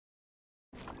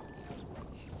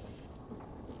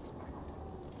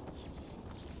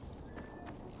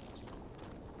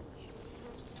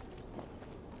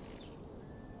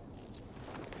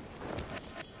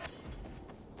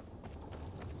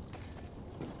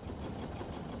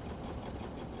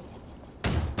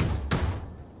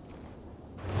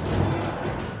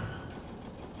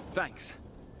Thanks.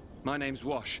 My name's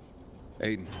Wash.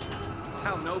 Aiden.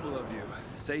 How noble of you,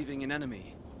 saving an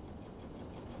enemy.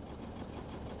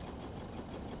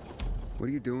 What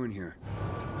are you doing here?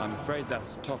 I'm afraid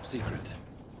that's top secret.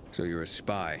 So you're a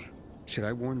spy. Should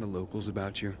I warn the locals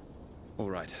about you? All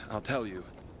right, I'll tell you.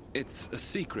 It's a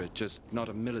secret, just not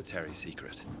a military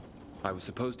secret. I was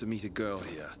supposed to meet a girl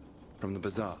here, from the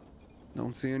bazaar.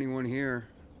 Don't see anyone here.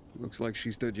 Looks like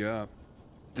she stood you up.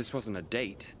 This wasn't a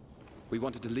date. We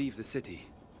wanted to leave the city,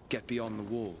 get beyond the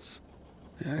walls.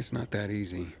 Yeah, it's not that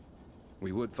easy.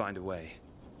 We would find a way.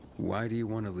 Why do you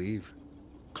want to leave?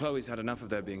 Chloe's had enough of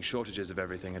there being shortages of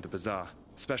everything at the bazaar,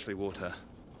 especially water.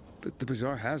 But the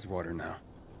bazaar has water now.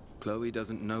 Chloe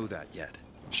doesn't know that yet.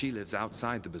 She lives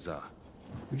outside the bazaar.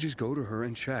 You just go to her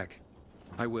and check.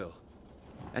 I will.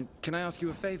 And can I ask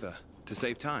you a favor, to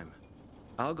save time?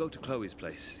 I'll go to Chloe's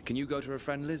place. Can you go to her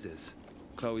friend Liz's?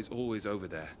 Chloe's always over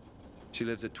there. She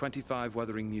lives at 25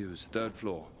 Wuthering Mews, 3rd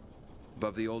floor,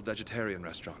 above the old vegetarian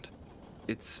restaurant.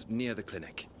 It's near the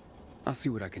clinic. I'll see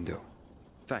what I can do.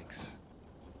 Thanks.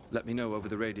 Let me know over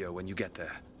the radio when you get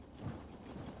there.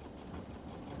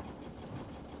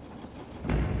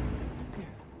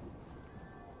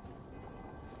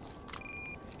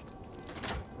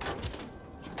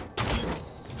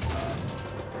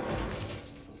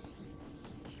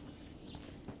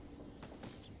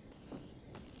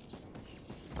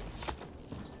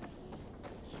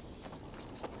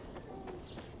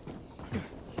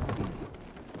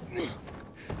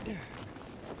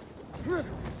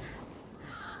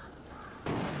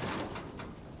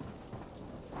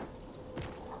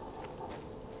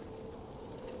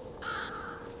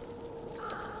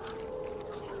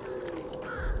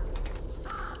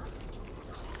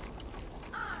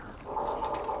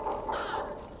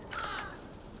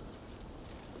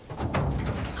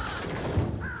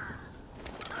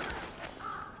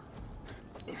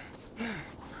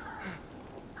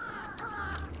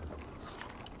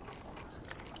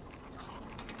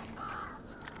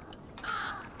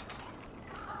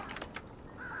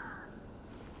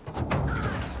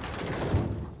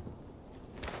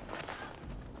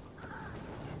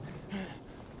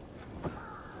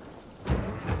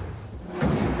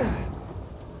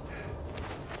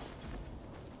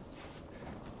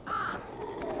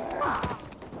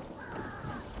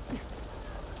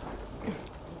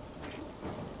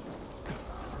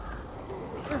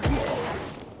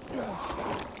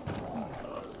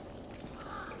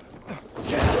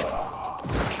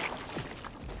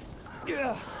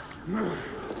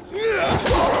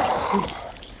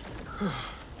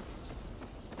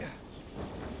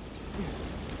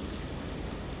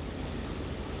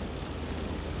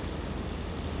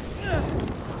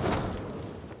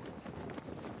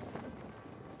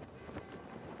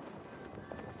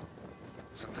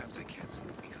 Sometimes I can't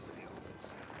sleep because of the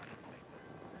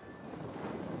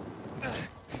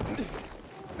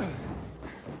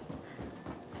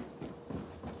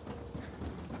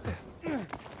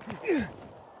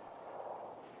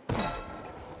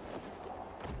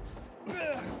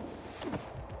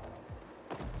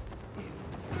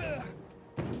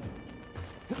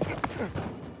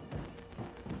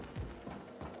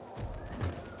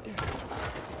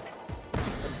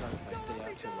Sometimes if I stay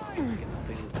out too long, I get the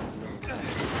feeling there's no...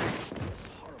 It's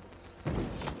horrible.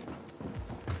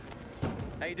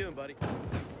 How you doing, buddy?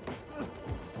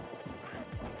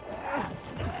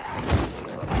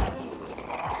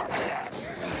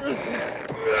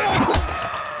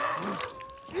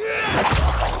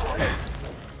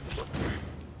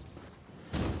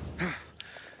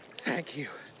 Thank you.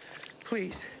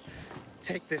 Please,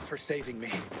 take this for saving me.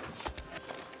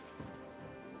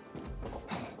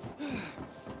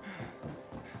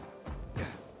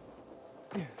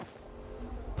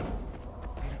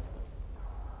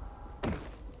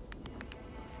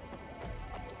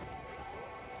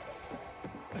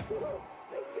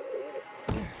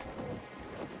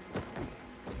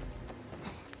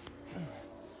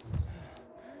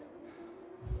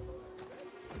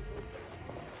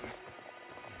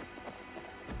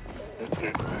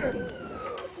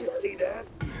 You see that?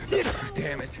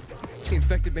 Damn it. The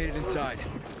infected made it inside.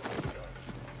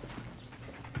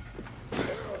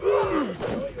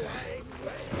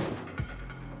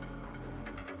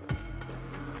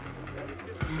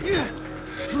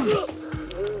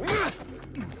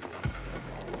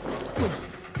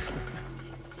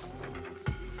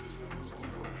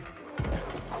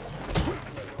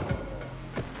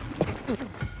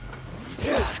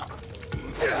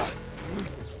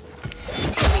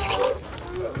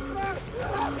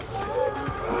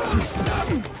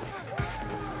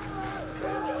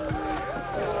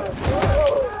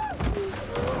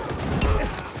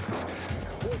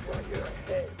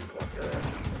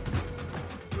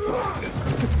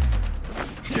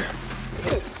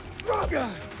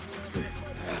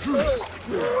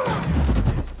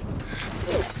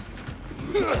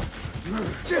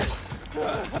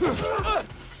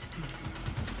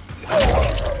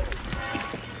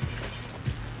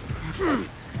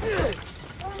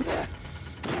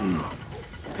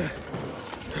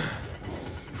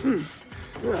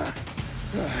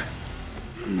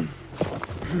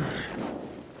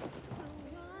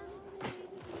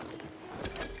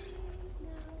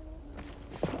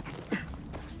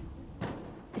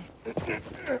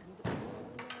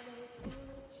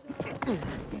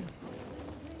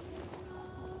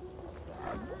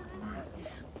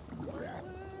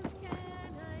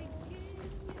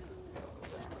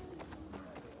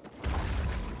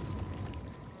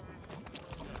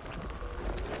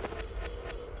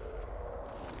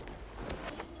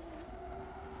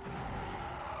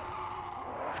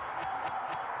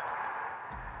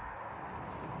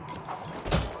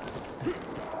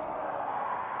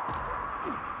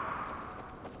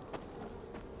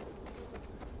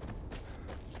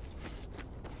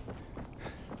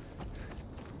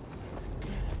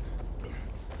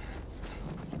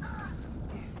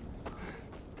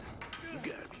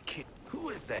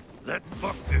 Let's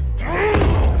fuck this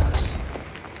dude.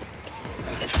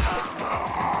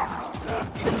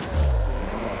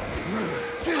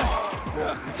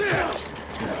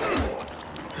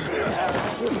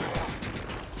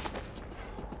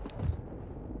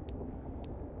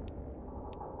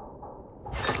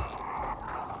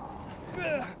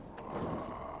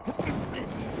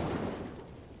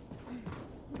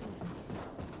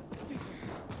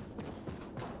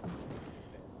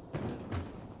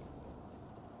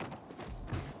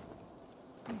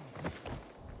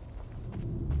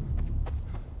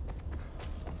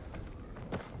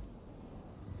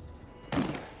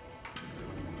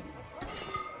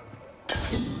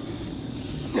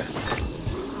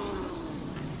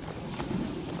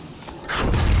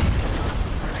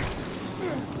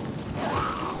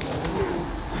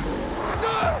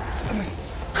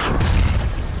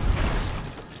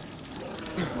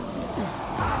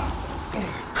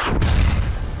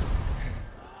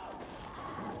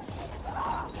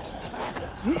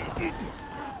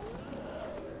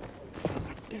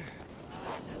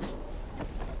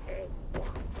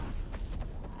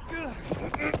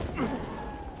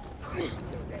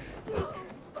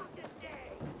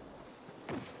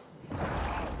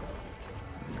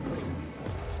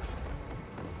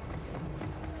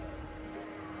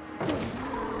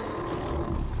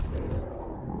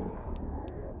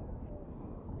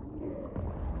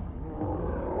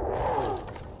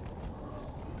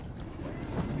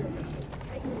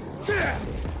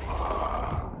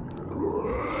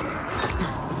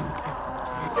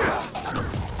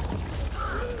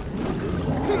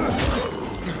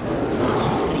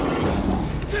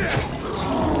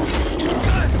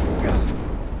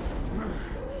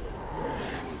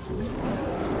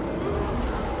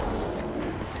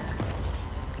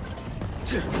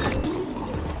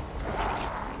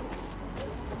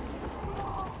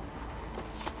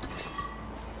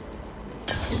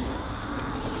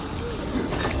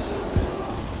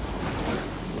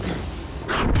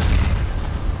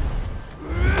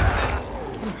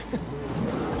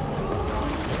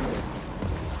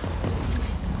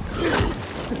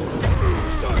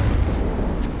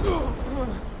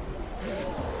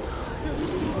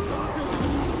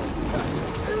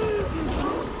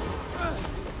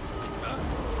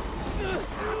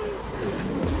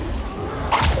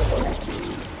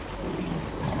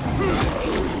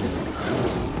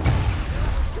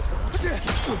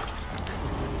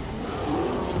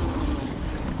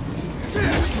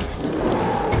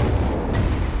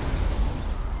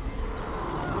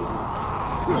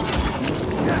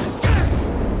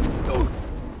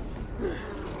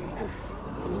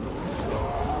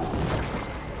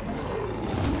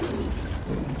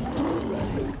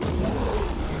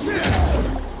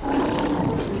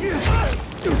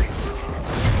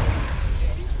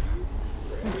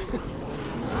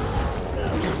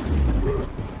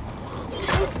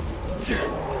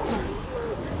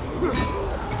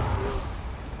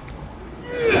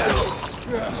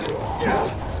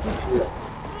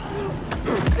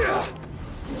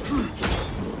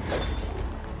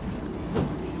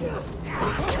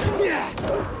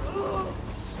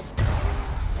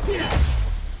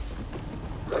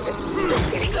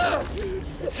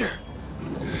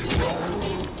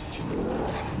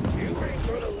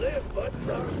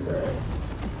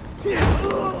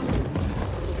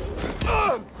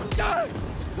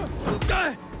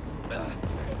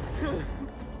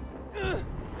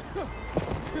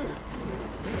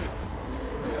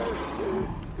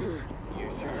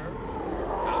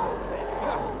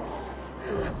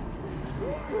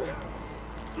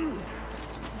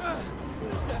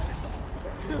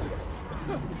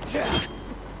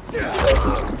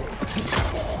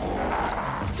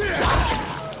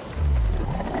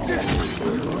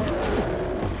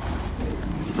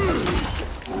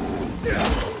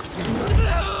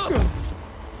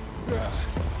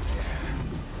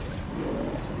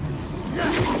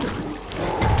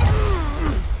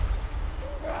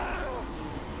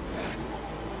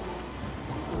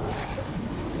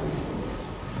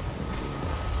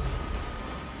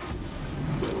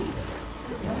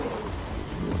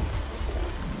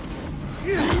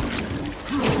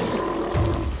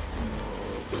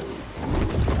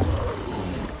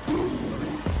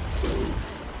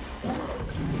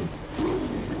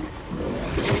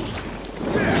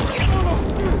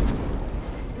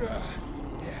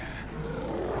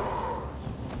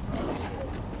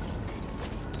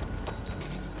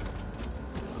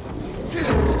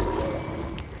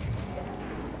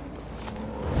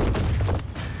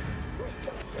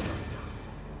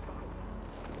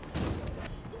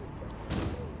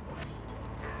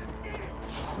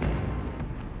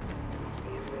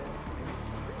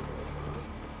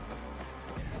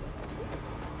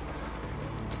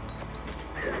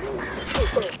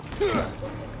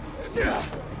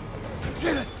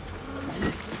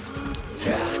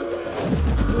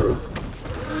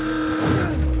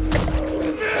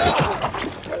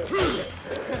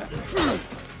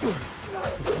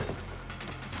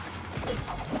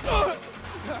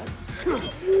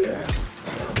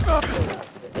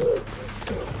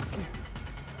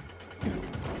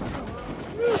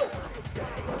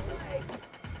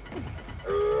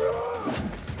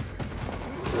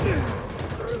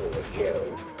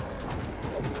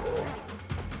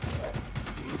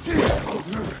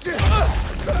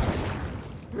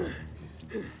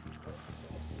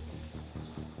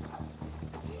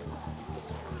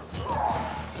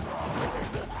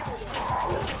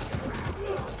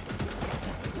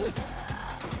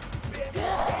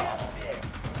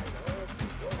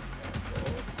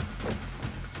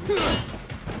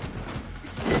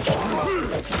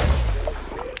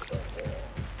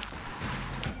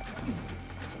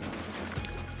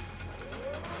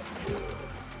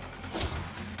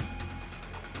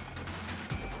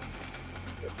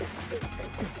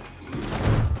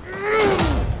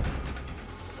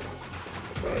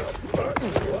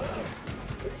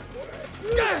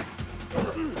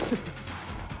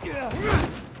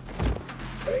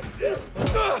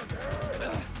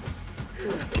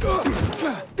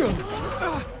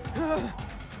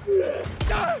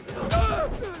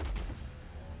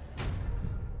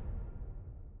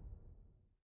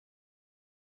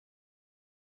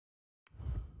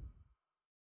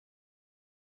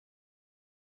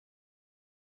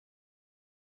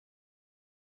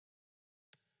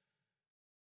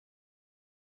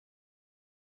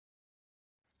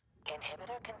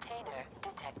 Inhibitor container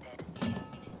detected.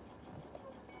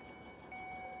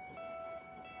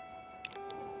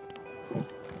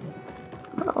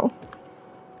 Oh.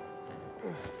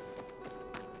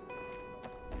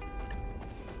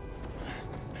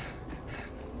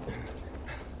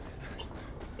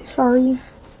 Sorry.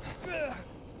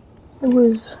 I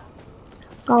was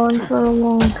gone for a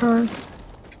long time.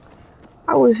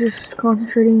 I was just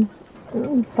concentrating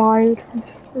and died.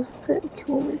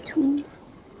 Too.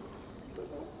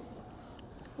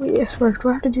 Wait, yes, first, do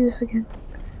I have to do this again?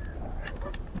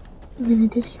 I mean, I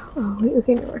did. Oh, wait,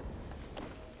 okay, never mind.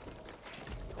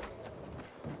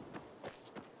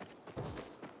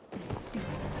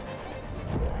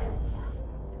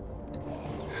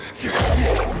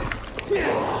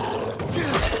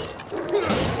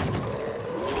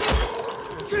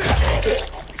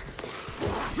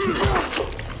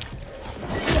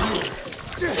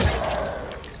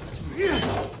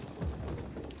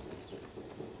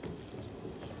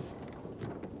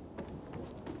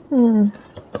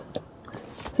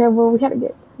 Okay, well, we gotta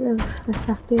get rid of this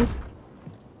stuff, dude.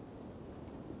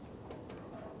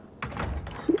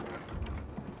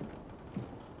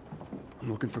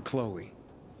 I'm looking for Chloe.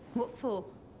 What for?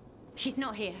 She's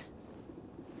not here.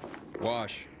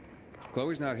 Wash.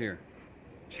 Chloe's not here.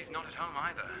 She's not at home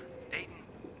either. Aiden,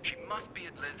 she must be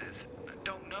at Liz's. I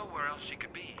don't know where else she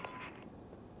could be.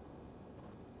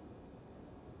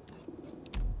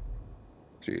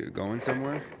 So you going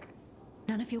somewhere?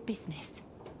 None of your business.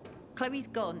 Chloe's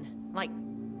gone. Like,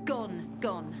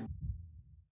 gone.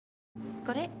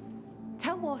 Got it?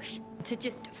 Tell Wash to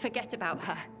just forget about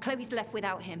her. Chloe's left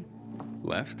without him.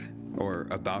 Left? Or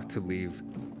about to leave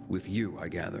with you, I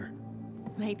gather.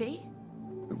 Maybe?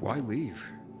 Why leave?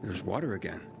 There's water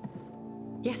again.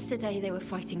 Yesterday they were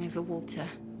fighting over water.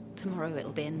 Tomorrow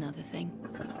it'll be another thing.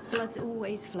 Blood's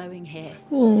always flowing here.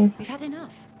 We've had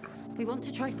enough. We want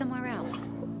to try somewhere else.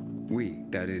 We,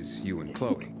 that is you and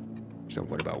Chloe. So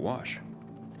what about Wash?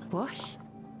 Wash?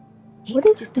 He What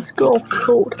was is just this a girl ticketing,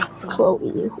 called? that's all.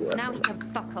 Chloe. Now he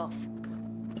can fuck off.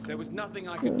 There was nothing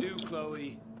I could do,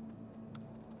 Chloe.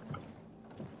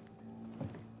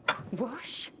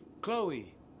 Wash?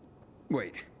 Chloe,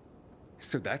 Wait.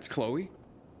 So that's Chloe?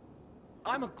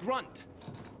 I'm a grunt.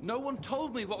 No one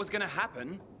told me what was gonna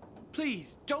happen.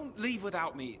 Please, don't leave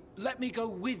without me. Let me go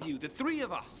with you, the three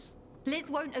of us. Liz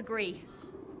won't agree.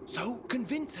 So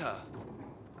convince her.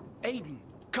 Aiden,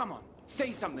 come on,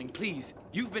 say something, please.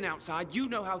 You've been outside, you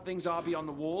know how things are beyond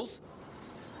the walls.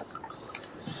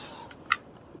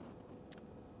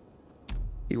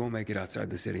 You won't make it outside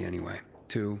the city anyway.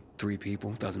 2, 3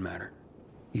 people, doesn't matter.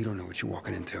 You don't know what you're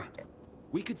walking into.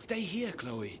 We could stay here,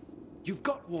 Chloe. You've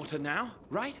got water now,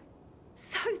 right?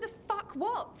 So the fuck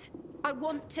what? I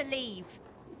want to leave.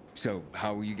 So,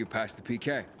 how will you get past the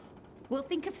PK? We'll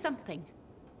think of something.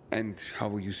 And how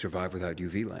will you survive without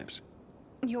UV lamps?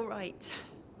 You're right.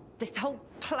 This whole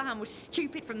plan was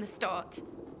stupid from the start.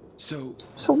 So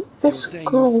So you're this saying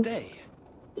girl you'll stay?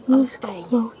 I'll is stay.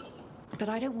 Chloe. But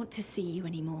I don't want to see you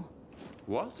anymore.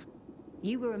 What?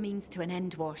 You were a means to an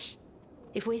end, Wash.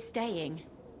 If we're staying,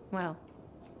 well,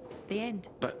 the end.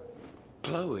 But,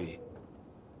 Chloe, it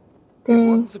Dang.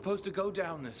 wasn't supposed to go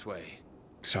down this way.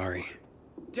 Sorry.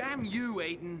 Damn you,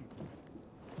 Aiden!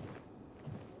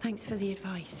 Thanks for the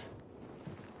advice.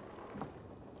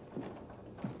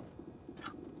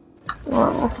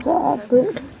 Well, that's sad,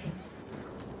 but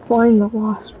find the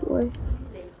lost boy.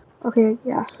 Okay,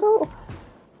 yeah, so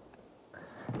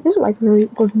these are like really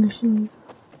good missions.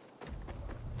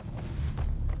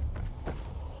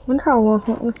 Wonder how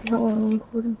long, let's see how long I'm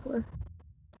recording for.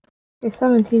 Okay,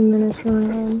 17 minutes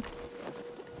running on.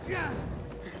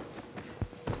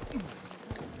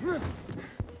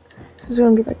 This is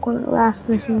gonna be like one of the last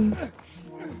missions.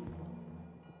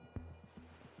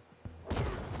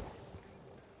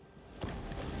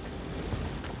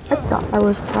 I thought I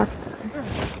was watching.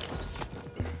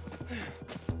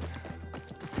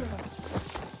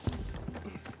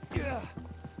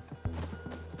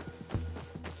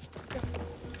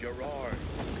 Gerard.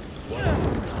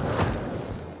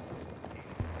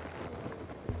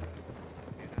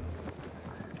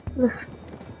 Let's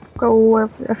go where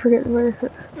I forget where it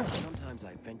is. Sometimes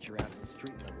I venture out to the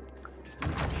street level. Just to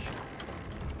make sure.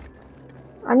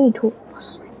 I need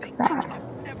tools like that.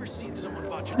 I've never seen someone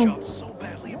botch a job so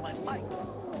badly in my life.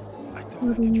 I thought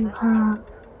What I do could you trust them. have?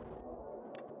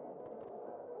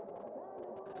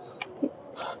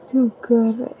 It's too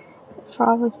good. It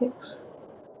probably takes.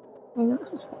 I know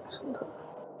it's a second.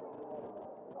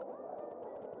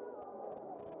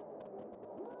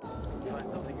 Find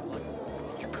something you like.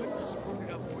 You couldn't have screwed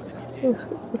it up more than you did. Let's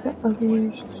look at other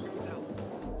years.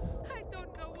 I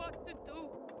don't know what to do.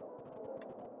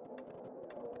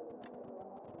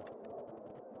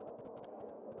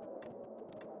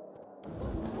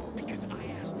 Because I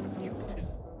asked you to.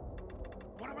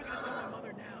 What am I gonna tell my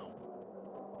mother now?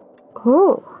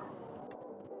 Oh.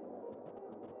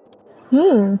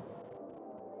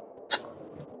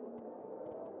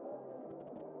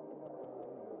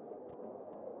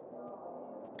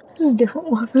 This is different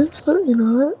weapons, but you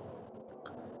know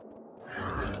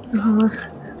what?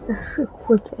 Let's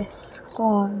equip this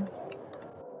claws.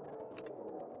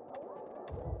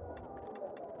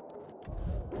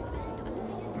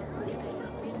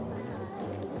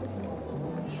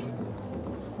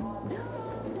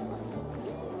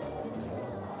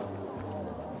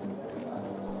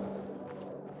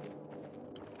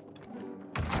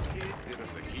 Kid did us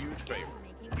a huge favor.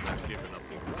 Not giving up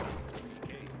the road.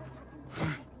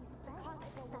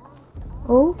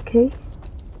 Okay.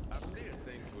 I feared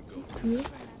things would go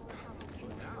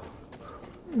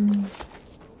Yeah.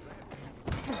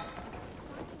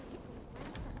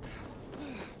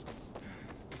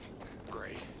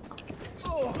 great.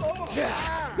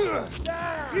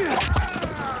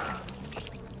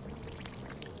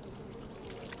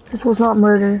 This was not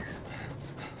murder.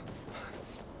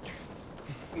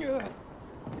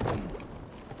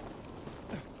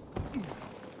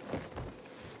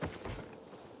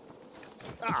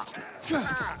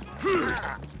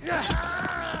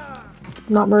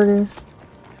 Not murder.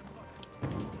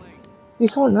 You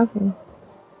saw nothing.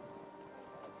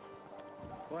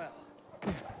 Well,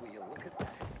 will you look at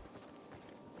that?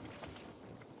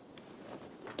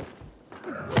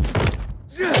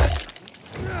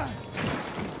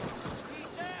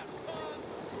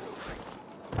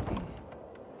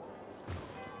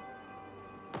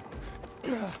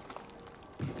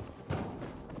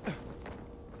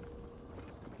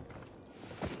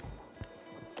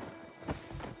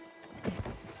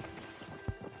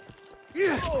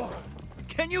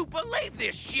 Can you believe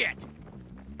this shit?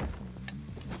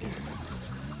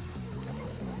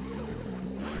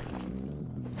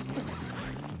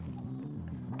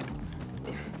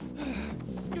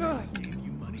 I gave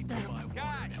you money to buy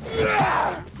wine.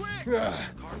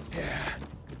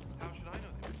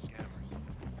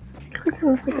 I think it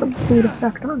was like a bleed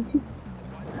effect on you.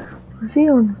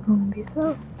 Xeon is zombie,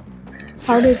 so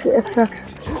how does it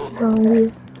affect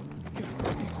zombie?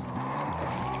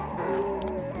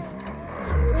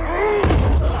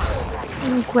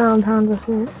 Ground pound with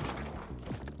it.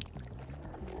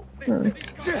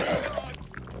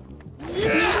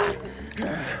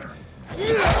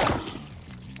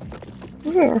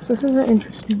 Okay, so this is an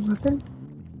interesting weapon.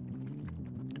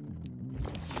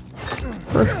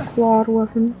 First clawed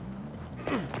weapon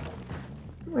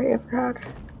I ever had.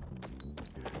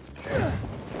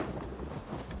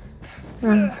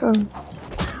 So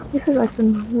this is like the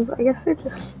move. I guess they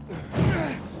just.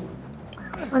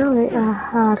 I know they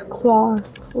had claws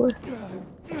before.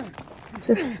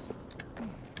 Just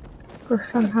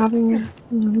first time having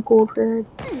it, gold red.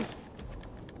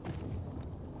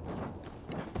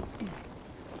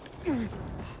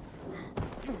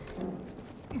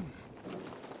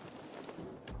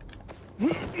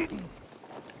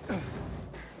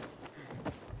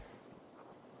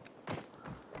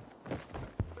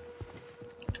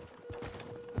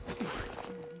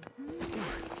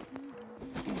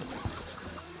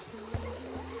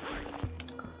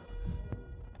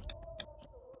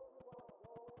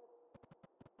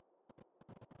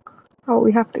 Oh,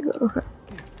 we have to go. Okay.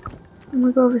 I'm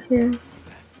gonna go over here. Wait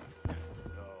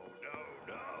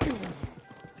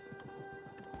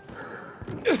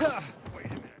a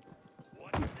minute.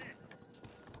 What's this?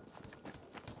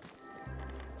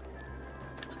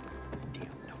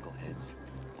 Damn knuckleheads.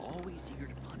 Always eager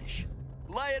to punish.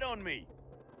 Lay it on me.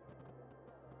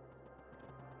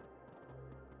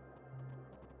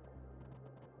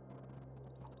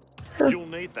 You'll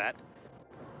need that.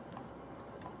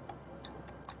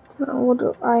 What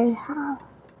do I have?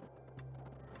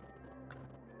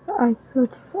 I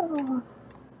could sell.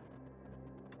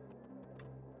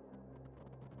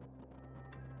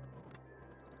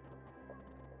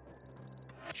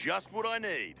 Just what I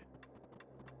need.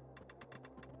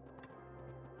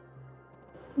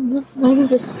 Maybe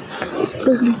this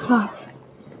doesn't have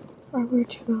where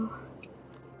to go.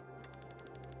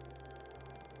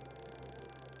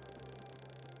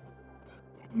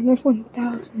 And this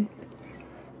 1,000.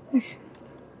 It's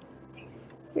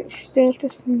still at the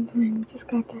same time. Just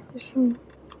got that for some.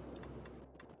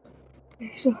 I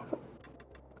should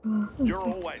You're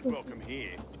always welcome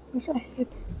here. wish I had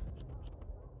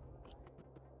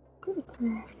good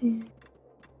crafting.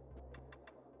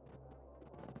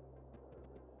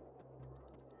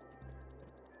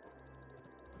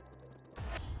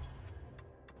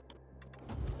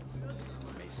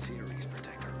 May Ceres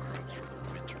protect our crops from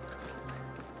the winter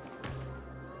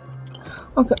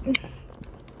cold. Okay.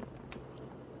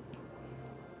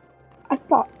 I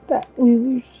thought that we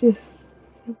were just.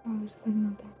 I was thinking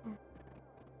of that part.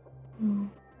 No.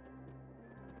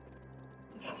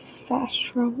 It's fast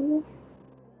travel.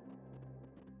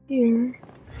 Here.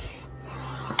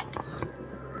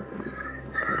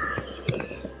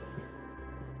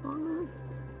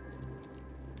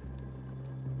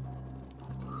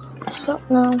 So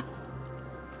now it's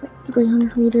like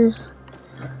 300 meters,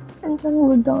 and then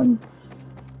we're done.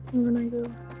 And then I go,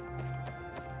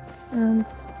 and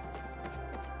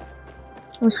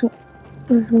this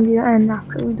is gonna be the end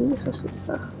after we do this sweet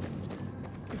stuff.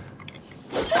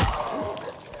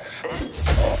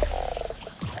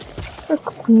 A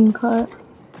clean cut.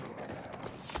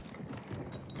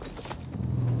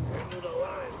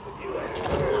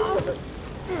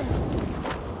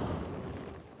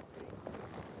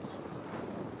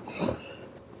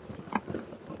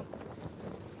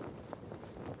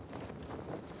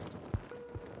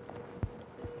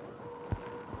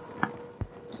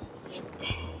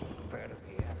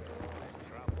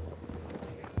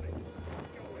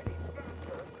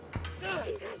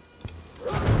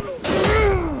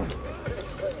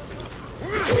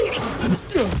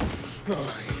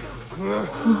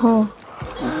 Oh.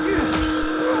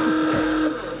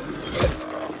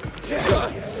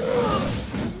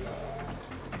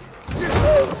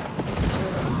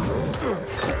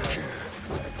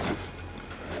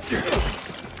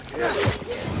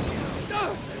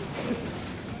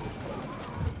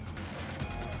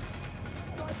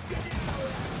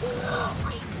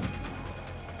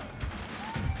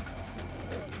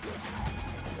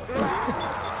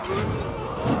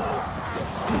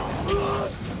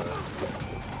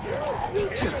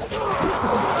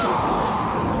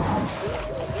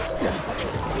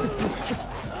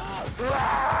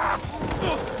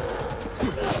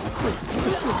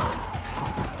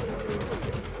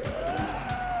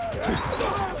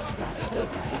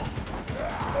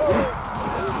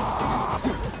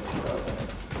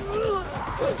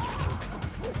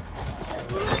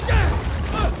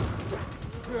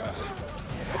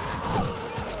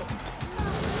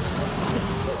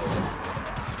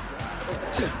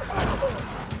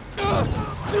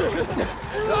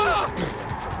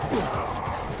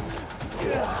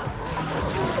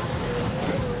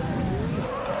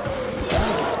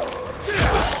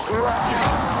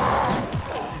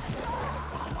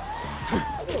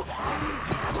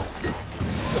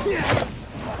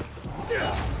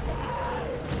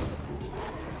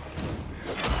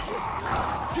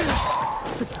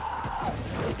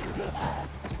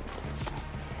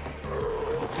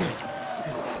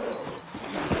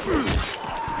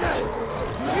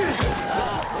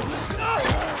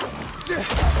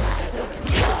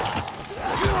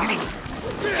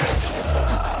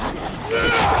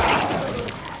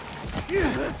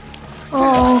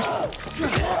 Oh,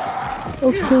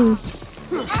 okay.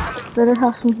 Better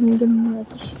have something than I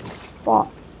just bought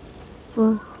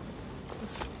for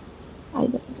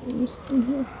items in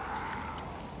here.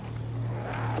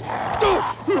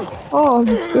 Oh, I'm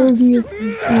still using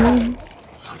it. I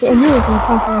knew it was on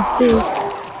top of too.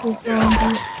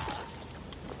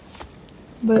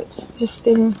 But just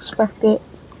didn't expect it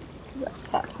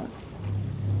that time.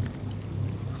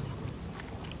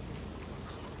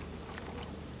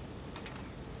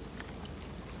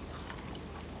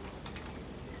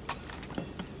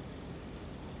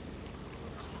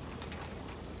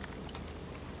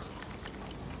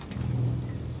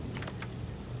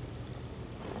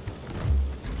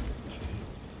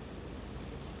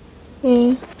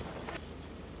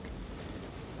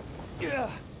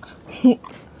 I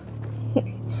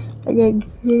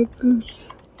got good moves.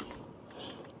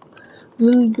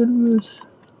 Really good moves.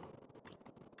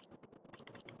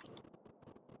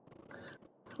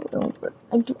 Hold on,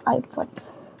 I do iPod.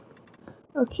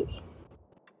 Okay.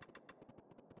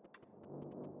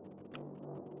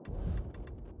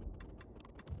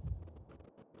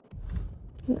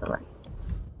 Alright.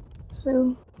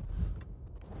 So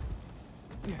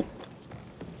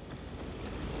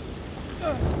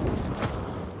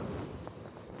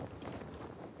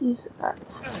he's at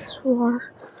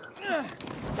Swar.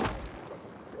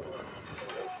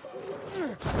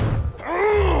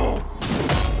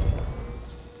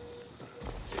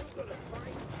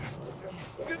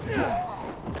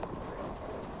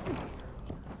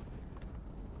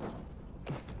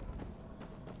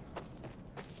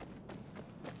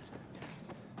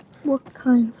 What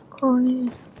kind of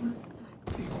carnage?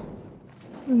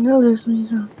 No, there's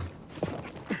reason.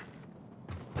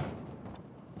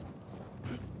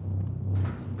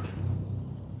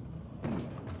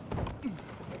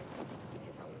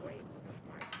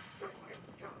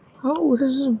 Oh, this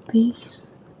is a beast.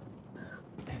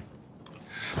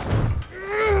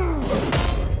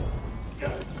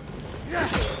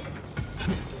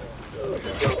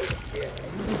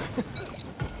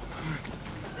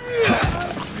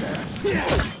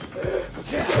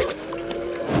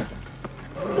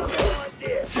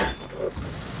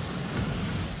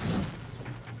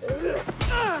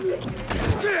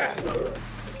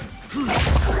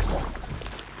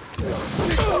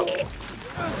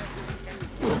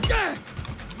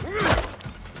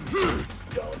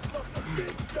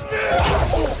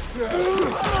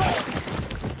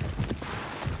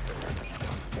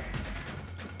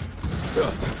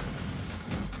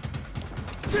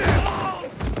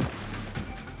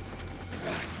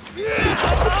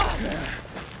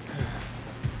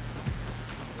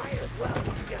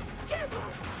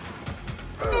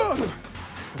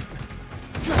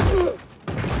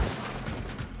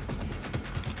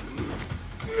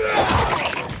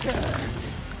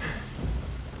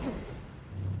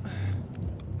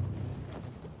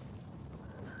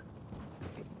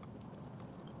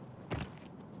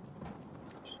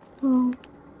 Oh.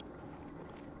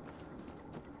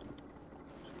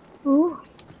 Oh.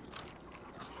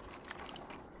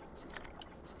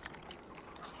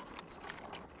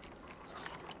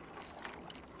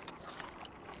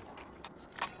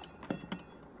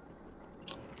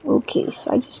 Okay,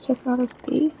 so I just checked out a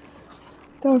base.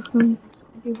 There was some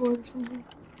zombie horde or something.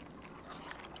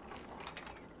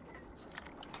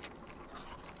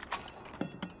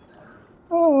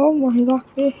 Oh my god,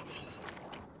 this.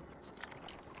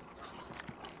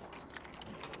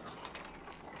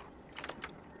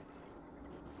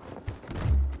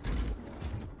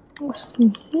 What's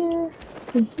in here?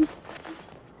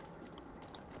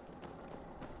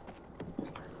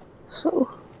 So,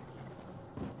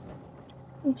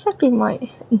 I'm checking my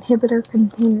inhibitor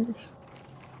containers.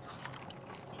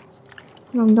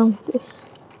 And I'm done with this.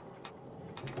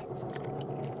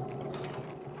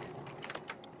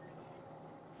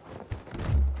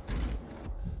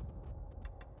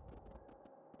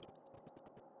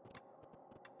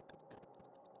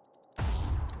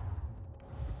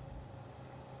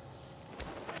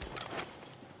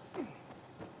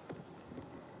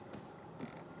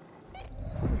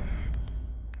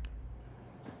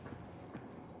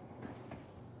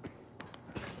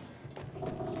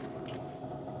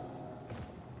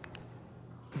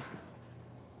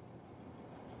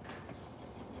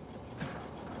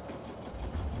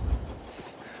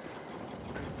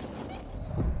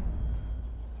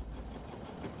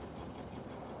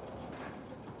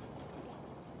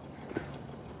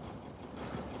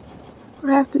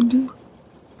 What I have to do?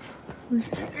 What is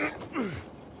this?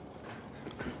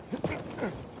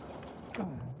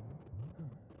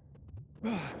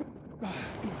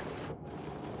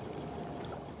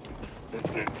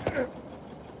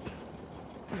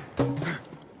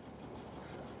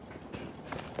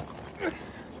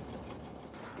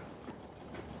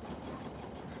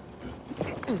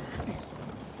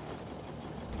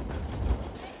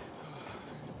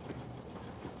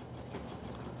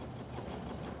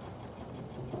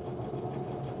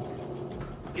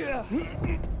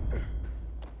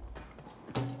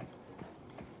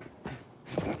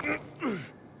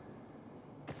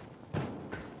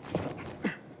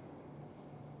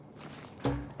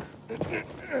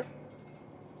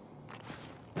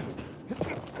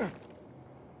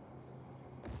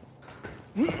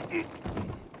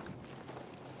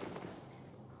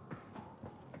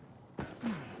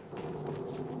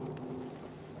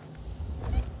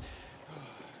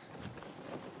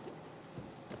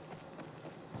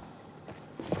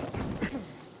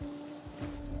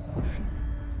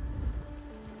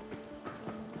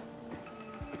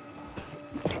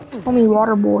 Call me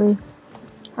water boy.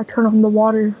 I turn on the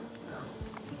water.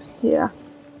 Yeah.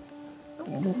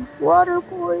 Water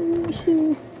boy.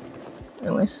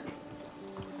 Anyways.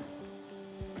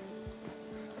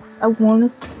 I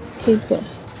wanna take this.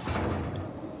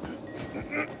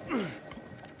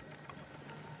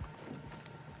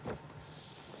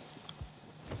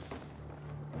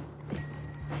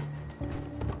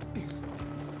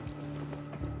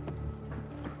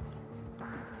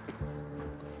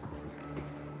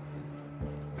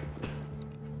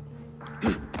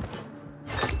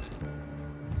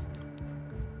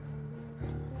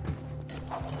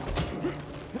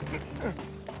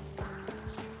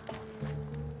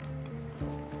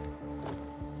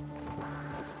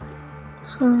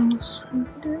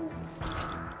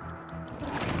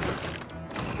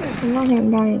 I'm not him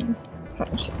dying.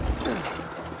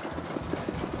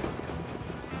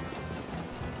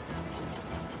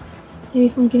 Maybe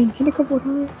if I'm getting hit a couple of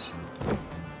times.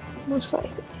 Most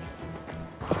likely.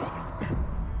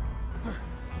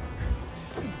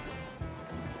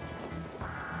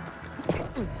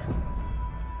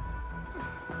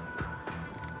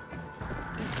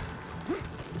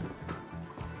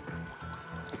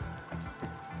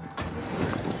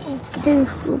 Okay,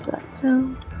 slow that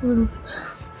down.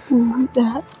 Slow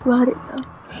that, let it down.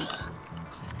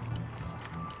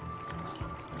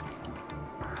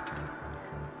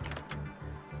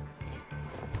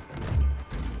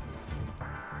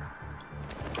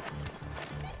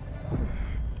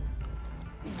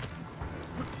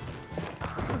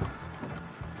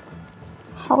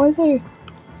 How is I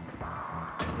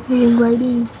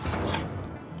writing?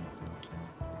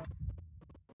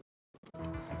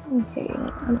 Okay, I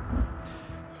don't know.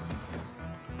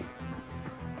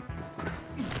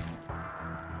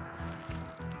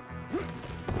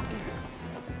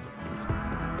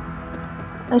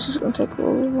 That's just gonna take a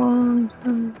long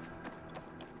time.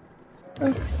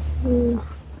 Okay.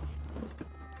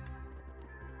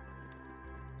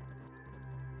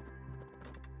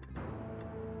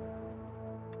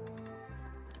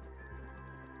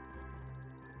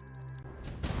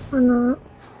 Or not.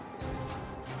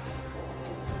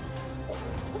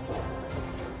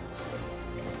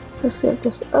 Let's see if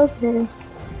this. Okay.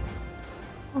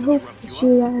 I hope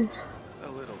you guys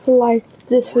liked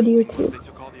this video too.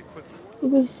 It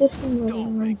was just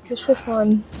another just for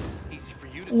fun.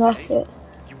 And that's it.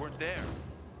 You weren't there.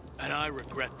 And I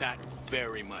regret that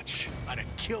very much. I'd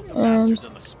have killed the bastards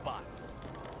on the spot.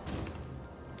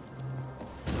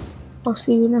 I'll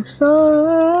see you next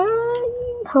time.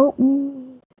 Hope